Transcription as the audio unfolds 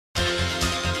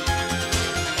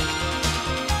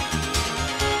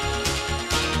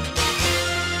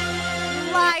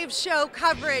of show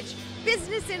coverage,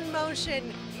 business in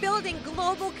motion, building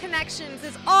global connections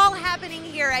is all happening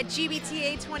here at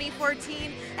GBTA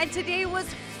 2014, and today was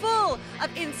full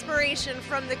of inspiration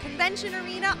from the convention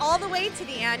arena all the way to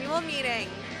the annual meeting.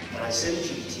 And I sit at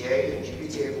GBTA and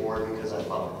GBTA board because I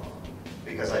love it,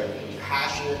 because I'm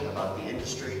passionate about the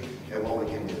industry and what we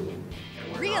can do.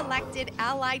 Re-elected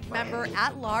Allied Member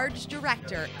at-Large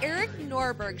Director Eric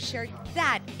Norberg shared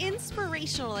that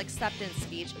inspirational acceptance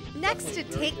speech. Next to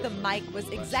take the mic was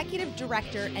Executive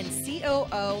Director and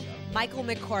COO Michael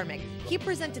McCormick. He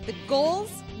presented the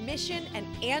goals, mission, and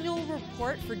annual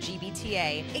report for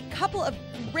GBTA. A couple of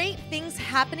great things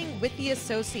happening with the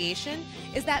association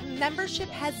is that membership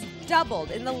has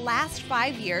doubled in the last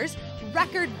 5 years,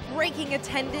 record-breaking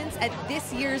attendance at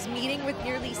this year's meeting with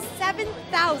nearly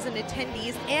 7,000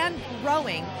 attendees and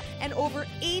growing, and over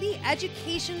 80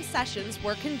 education sessions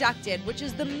were conducted, which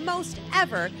is the most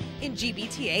ever in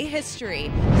GBTA history.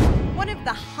 One of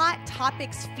the hot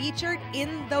topics featured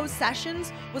in those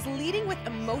sessions was leading with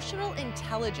emotional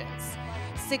intelligence.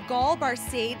 Sigal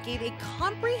Barsaid gave a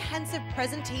comprehensive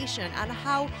presentation on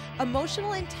how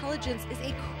emotional intelligence is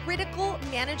a critical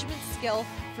management skill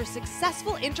for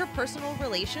successful interpersonal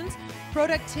relations,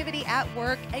 productivity at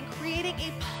work, and creating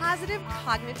a positive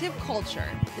cognitive culture.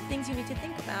 The things you need to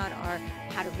think about are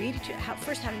how to read,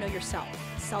 first how to know yourself.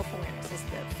 Self-awareness is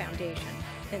the foundation.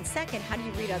 Then second, how do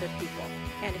you read other people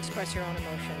and express your own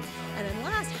emotions? And then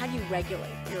last, how do you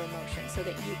regulate your emotions so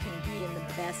that you can be in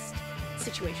the best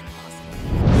situation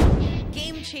possible?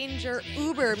 Game changer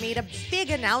Uber made a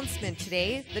big announcement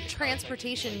today. The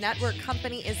transportation network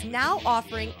company is now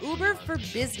offering Uber for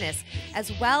Business,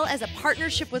 as well as a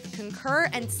partnership with Concur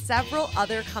and several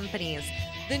other companies.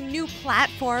 The new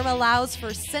platform allows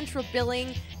for central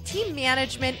billing, team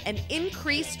management, and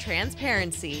increased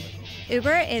transparency.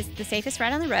 Uber is the safest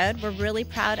ride on the road. We're really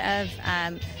proud of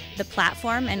the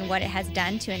platform and what it has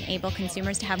done to enable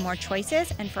consumers to have more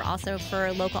choices, and also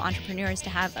for local entrepreneurs to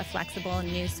have a flexible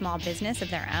new small business of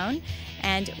their own.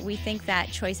 And we think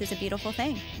that choice is a beautiful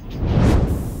thing.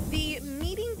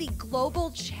 The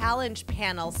Global Challenge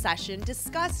panel session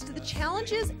discussed the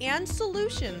challenges and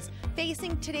solutions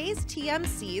facing today's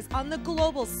TMCs on the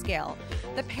global scale.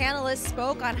 The panelists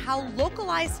spoke on how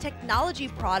localized technology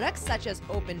products such as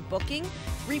open booking,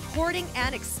 reporting,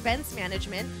 and expense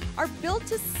management are built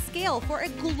to scale for a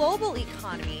global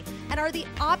economy and are the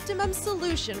optimum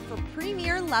solution for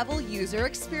premier level user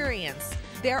experience.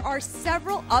 There are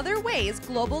several other ways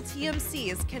global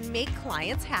TMCs can make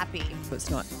clients happy. It's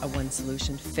not a one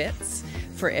solution fits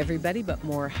for everybody, but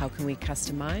more how can we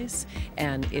customize,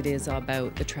 and it is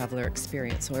about the traveler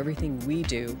experience. So everything we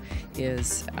do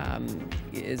is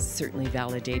certainly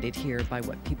validated here by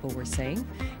what people were saying,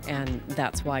 and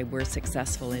that's why we're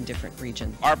successful in different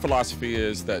regions. Our philosophy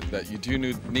is that you do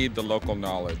need the local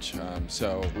knowledge.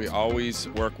 So we always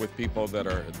work with people that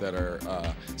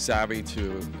are savvy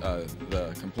to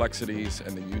the complexities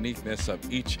and the uniqueness of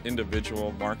each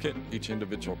individual market, each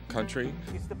individual country.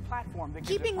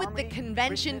 Keeping with the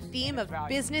convention theme of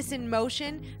business in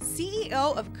motion,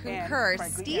 CEO of Concur,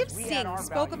 Steve Singh,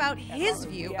 spoke about his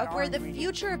view of where the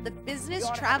future of the business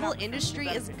travel industry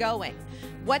is going.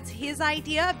 What's his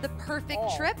idea of the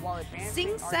perfect trip?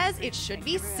 Singh says it should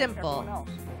be simple.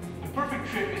 The perfect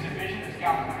trip is a vision that's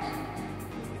galvanized.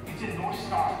 It's a North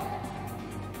Star.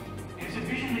 It's a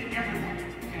vision that everyone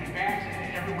can advance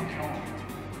and everyone can own.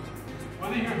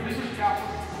 Whether you're a business traveler,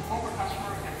 a corporate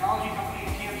customer, a technology company, a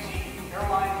TMC,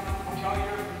 airline,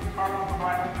 hotelier, cargo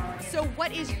provider. So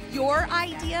what is your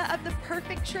idea of the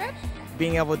perfect trip?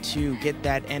 Being able to get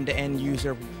that end-to-end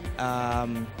user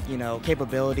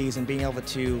capabilities, and being able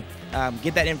to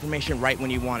get that information right when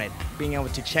you want it, being able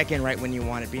to check in right when you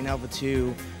want it, being able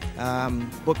to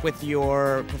book with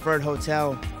your preferred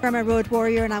hotel. I'm a road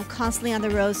warrior and I'm constantly on the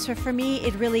road, so for me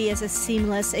it really is a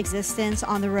seamless existence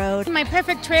on the road. My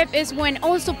perfect trip is when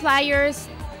all suppliers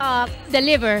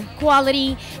deliver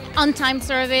quality, on-time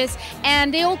service,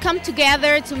 and they all come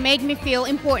together to make me feel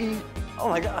important. Oh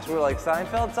my gosh, we're like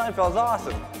Seinfeld? Seinfeld's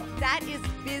awesome. That is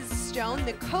Biz Stone,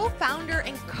 the co-founder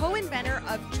and co-inventor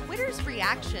of Twitter's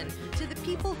reaction to the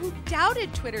people who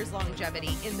doubted Twitter's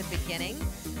longevity in the beginning.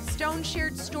 Stone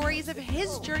shared stories of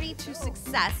his journey to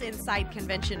success inside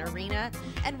Convention Arena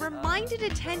and reminded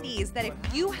attendees that if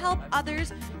you help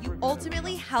others, you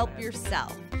ultimately help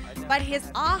yourself. But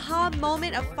his aha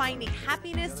moment of finding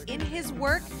happiness in his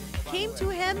work came to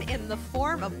him in the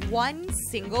form of one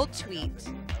single tweet.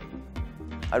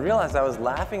 I realized I was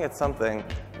laughing at something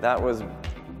that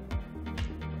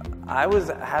I was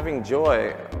having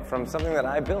joy from something that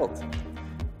I built.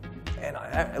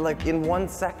 And like in 1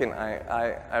 second,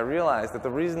 I realized that the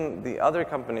reason the other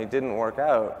company didn't work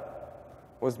out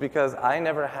was because I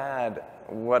never had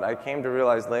what I came to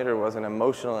realize later was an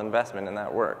emotional investment in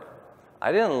that work.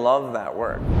 I didn't love that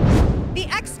work. The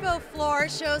expo floor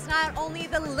shows not only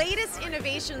the latest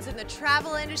innovations in the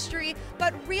travel industry,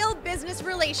 but real business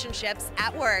relationships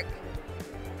at work.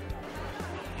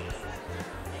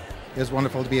 It was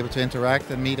wonderful to be able to interact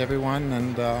and meet everyone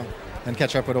and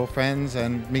catch up with old friends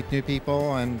and meet new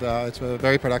people, and it's a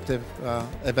very productive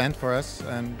event for us,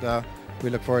 and we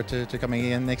look forward to coming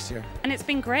in next year. And it's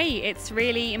been great. It's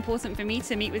really important for me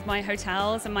to meet with my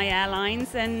hotels and my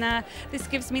airlines, and this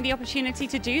gives me the opportunity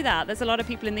to do that. There's a lot of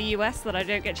people in the US that I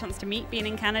don't get a chance to meet being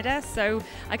in Canada, so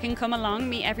I can come along,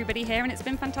 meet everybody here, and it's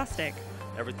been fantastic.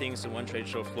 Everything's in one trade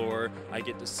show floor. I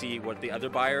get to see what the other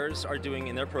buyers are doing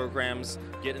in their programs,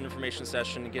 get an information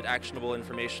session, get actionable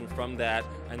information from that,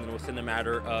 and then within a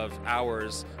matter of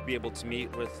hours, be able to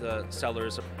meet with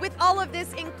sellers. With all of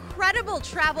this incredible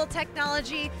travel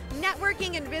technology,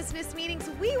 networking, and business meetings,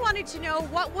 we wanted to know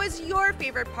what was your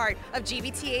favorite part of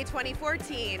GBTA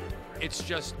 2014. It's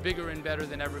just bigger and better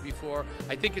than ever before.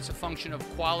 I think it's a function of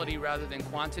quality rather than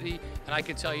quantity, and I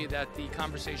can tell you that the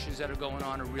conversations that are going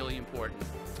on are really important.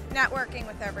 Networking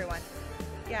with everyone.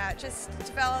 Yeah, just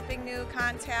developing new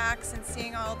contacts and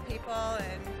seeing all the people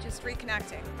and just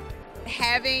reconnecting.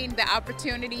 Having the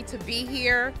opportunity to be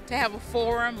here, to have a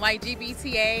forum like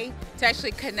GBTA, to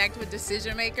actually connect with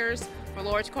decision makers for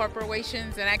large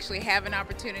corporations and actually have an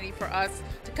opportunity for us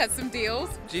to cut some deals.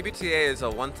 GBTA is a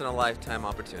once-in-a-lifetime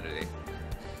opportunity.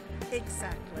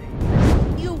 Exactly.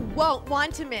 You won't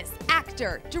want to miss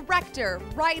actor, director,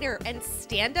 writer, and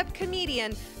stand-up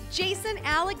comedian Jason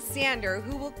Alexander,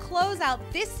 who will close out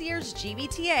this year's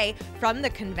GBTA from the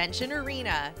convention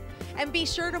arena. And be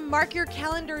sure to mark your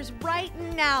calendars right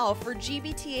now for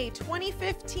GBTA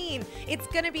 2015. It's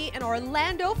going to be in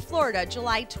Orlando, Florida,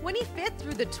 July 25th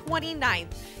through the 29th.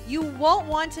 You won't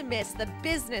want to miss the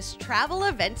business travel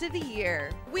event of the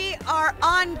year. We are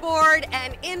on board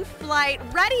and in flight,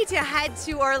 ready to head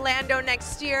to Orlando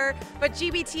next year. But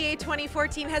GBTA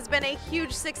 2014 has been a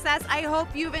huge success. I hope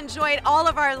you've enjoyed all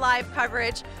of our live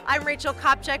coverage. I'm Rachel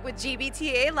Kopchak with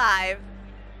GBTA Live.